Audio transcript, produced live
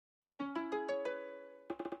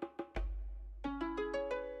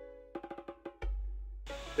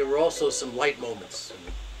there were also some light moments, and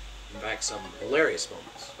in fact some hilarious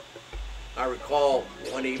moments. I recall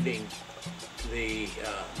one evening the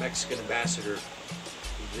Mexican ambassador,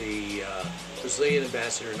 the Brazilian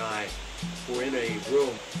ambassador and I were in a room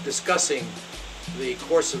discussing the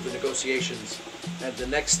course of the negotiations and the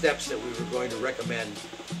next steps that we were going to recommend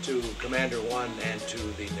to Commander One and to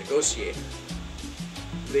the negotiator.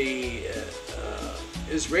 The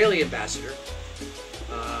Israeli ambassador,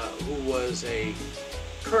 who was a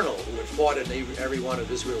colonel who had fought in every one of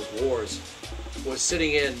Israel's wars, was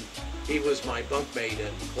sitting in. He was my bunkmate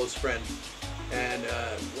and close friend, and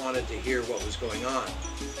wanted to hear what was going on.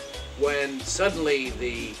 When suddenly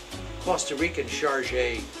the Costa Rican charge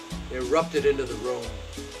erupted into the room,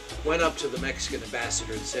 went up to the Mexican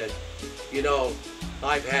ambassador and said, "You know,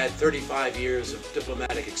 I've had 35 years of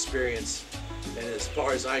diplomatic experience, and as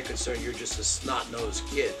far as I'm concerned, you're just a snot-nosed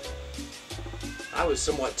kid." I was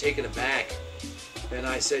somewhat taken aback, and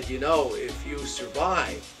I said, "You know, if you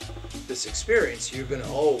survive this experience, you're going to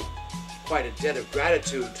owe quite a debt of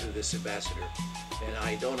gratitude to this ambassador, and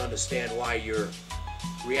I don't understand why you're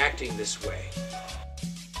reacting this way."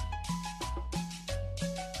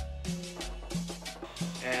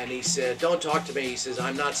 And he said, "Don't talk to me." He says,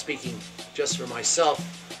 "I'm not speaking just for myself.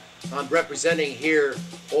 I'm representing here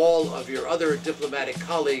all of your other diplomatic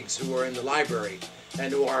colleagues who are in the library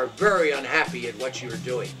and who are very unhappy at what you're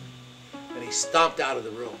doing." And he stomped out of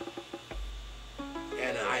the room.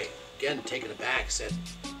 And I, again taken aback, said,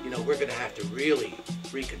 "You know, we're going to have to really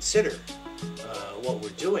reconsider what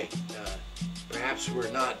we're doing. Perhaps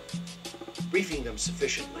we're not briefing them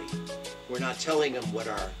sufficiently. We're not telling them what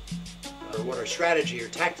our strategy or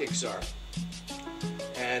tactics are."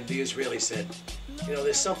 And the Israeli said, "You know,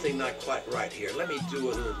 there's something not quite right here. Let me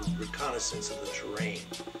do a little reconnaissance of the terrain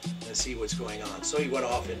and see what's going on." So he went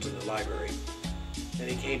off into the library, and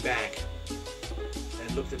he came back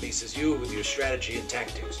and looked at me. He says, "You with your strategy and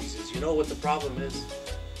tactics." He says, "You know what the problem is?"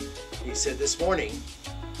 He said, "This morning,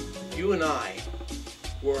 you and I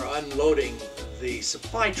were unloading the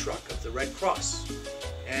supply truck of the Red Cross.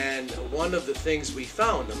 And one of the things we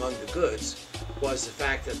found among the goods was the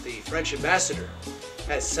fact that the French ambassador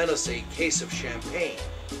had sent us a case of champagne.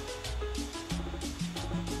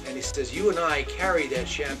 And he says, you and I carry that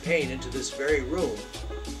champagne into this very room,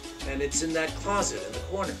 and it's in that closet in the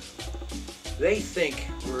corner. They think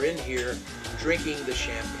we're in here drinking the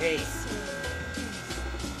champagne."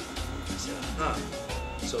 I said, "Huh."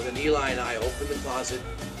 So then Eli and I opened the closet,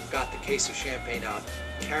 got the case of champagne out,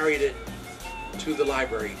 carried it to the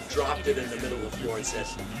library, dropped it in the middle of the floor, and said,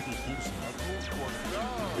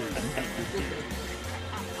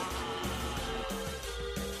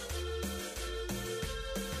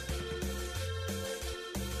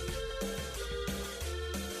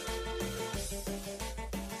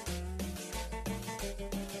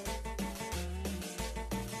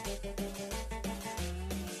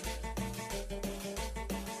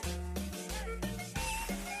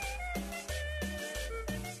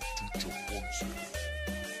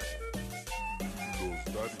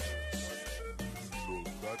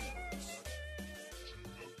 Los Dáridos.